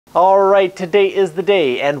Alright, today is the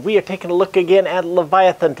day, and we are taking a look again at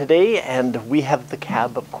Leviathan today, and we have the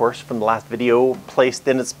cab, of course, from the last video placed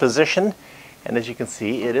in its position, and as you can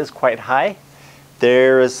see, it is quite high.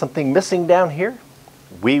 There is something missing down here.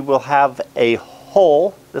 We will have a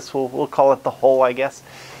hole. We'll call it the hole, I guess.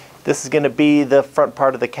 This is going to be the front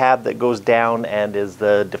part of the cab that goes down and is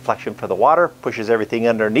the deflection for the water, pushes everything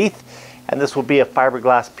underneath, and this will be a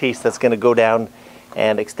fiberglass piece that's going to go down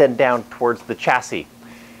and extend down towards the chassis.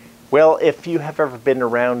 Well, if you have ever been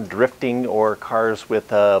around drifting or cars with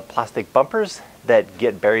plastic bumpers that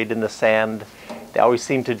get buried in the sand, they always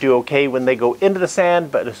seem to do okay when they go into the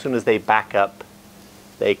sand, but as soon as they back up,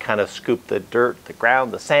 they kind of scoop the dirt, the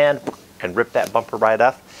ground, the sand, and rip that bumper right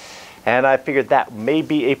off. And I figured that may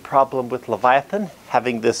be a problem with Leviathan,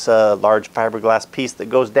 having this large fiberglass piece that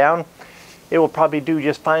goes down. It will probably do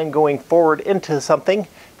just fine going forward into something,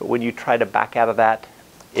 but when you try to back out of that,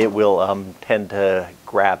 it will tend to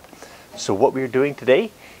grab. So what we're doing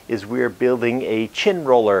today is we're building a chin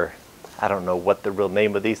roller. I don't know what the real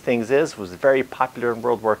name of these things is. It was very popular in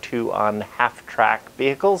World War II on half-track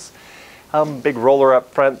vehicles. Big roller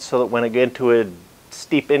up front so that when it get into a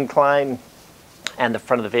steep incline and the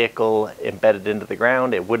front of the vehicle embedded into the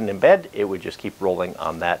ground, it wouldn't embed, it would just keep rolling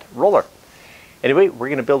on that roller. Anyway, we're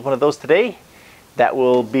going to build one of those today. That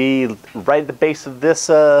will be right at the base of this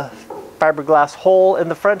fiberglass hole in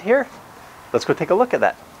the front here. Let's go take a look at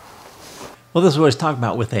that. Well, this is what I was talking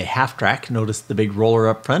about with a half track. Notice the big roller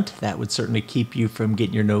up front. That would certainly keep you from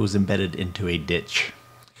getting your nose embedded into a ditch.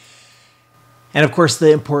 And of course,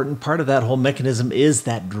 the important part of that whole mechanism is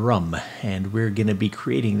that drum. And we're going to be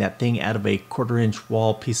creating that thing out of a 1/4-inch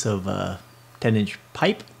wall piece of 10-inch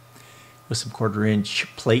pipe with some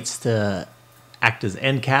 1/4-inch plates to act as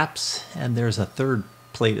end caps. And there's a third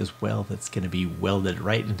plate as well that's going to be welded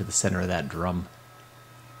right into the center of that drum.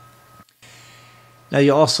 Now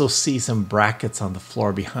you also see some brackets on the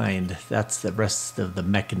floor behind. That's the rest of the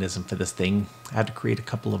mechanism for this thing. I had to create a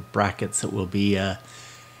couple of brackets that will be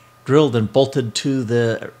drilled and bolted to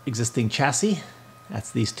the existing chassis. That's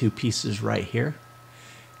these two pieces right here.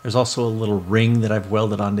 There's also a little ring that I've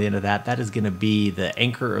welded on the end of that. That is going to be the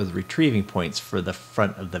anchor or the retrieving points for the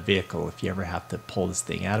front of the vehicle. If you ever have to pull this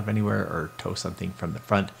thing out of anywhere or tow something from the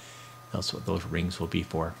front, that's what those rings will be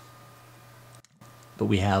for. But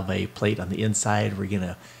we have a plate on the inside. We're going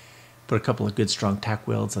to put a couple of good strong tack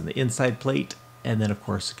welds on the inside plate, and then of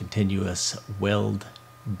course a continuous weld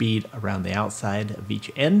bead around the outside of each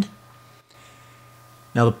end.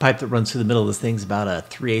 Now the pipe that runs through the middle of this thing is about a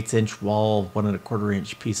 3/8-inch wall, 1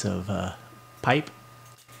 1/4-inch piece of pipe.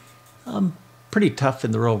 Pretty tough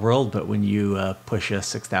in the real world, but when you push a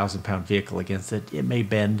 6,000-pound vehicle against it, it may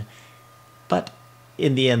bend. But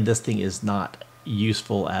in the end, this thing is not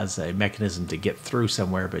useful as a mechanism to get through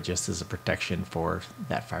somewhere, but just as a protection for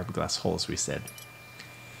that fiberglass hole, as we said.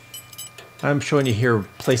 I'm showing you here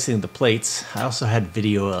placing the plates. I also had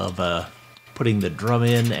video of putting the drum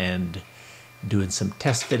in and doing some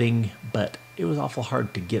test fitting, but it was awful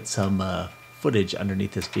hard to get some footage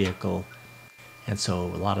underneath this vehicle, and so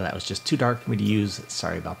a lot of that was just too dark for me to use.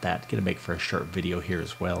 Sorry about that. Gonna make for a short video here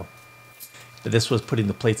as well. But this was putting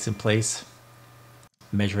the plates in place,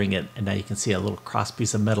 measuring it, and now you can see a little cross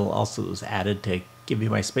piece of metal also that was added to give me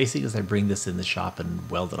my spacing as I bring this in the shop and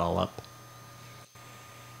weld it all up.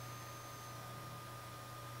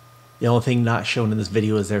 The only thing not shown in this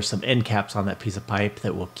video is there's some end caps on that piece of pipe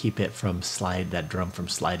that will keep it from that drum from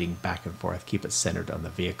sliding back and forth, keep it centered on the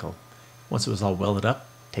vehicle. Once it was all welded up,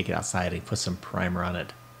 take it outside and put some primer on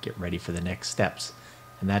it, get ready for the next steps.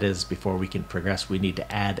 And that is, before we can progress, we need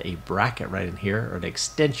to add a bracket right in here, or an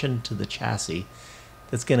extension to the chassis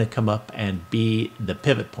that's going to come up and be the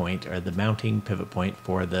pivot point, or the mounting pivot point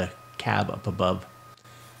for the cab up above.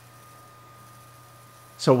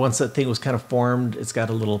 So once that thing was kind of formed, it's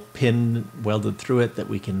got a little pin welded through it that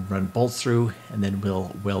we can run bolts through, and then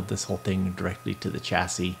we'll weld this whole thing directly to the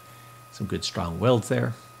chassis. Some good strong welds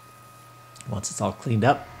there. Once it's all cleaned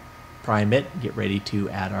up, prime it, get ready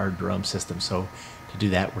to add our drum system. So to do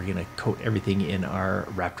that, we're going to coat everything in our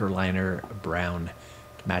Raptor liner brown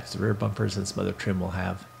to match the rear bumpers and some other trim we'll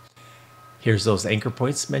have. Here's those anchor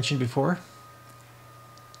points mentioned before.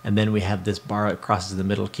 And then we have this bar that crosses the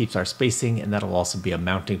middle, keeps our spacing, and that'll also be a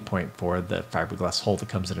mounting point for the fiberglass hole that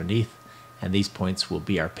comes underneath. And these points will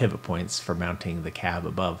be our pivot points for mounting the cab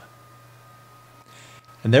above.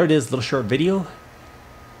 And there it is, a little short video,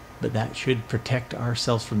 but that should protect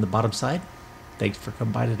ourselves from the bottom side. Thanks for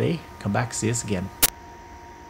coming by today. Come back, see us again.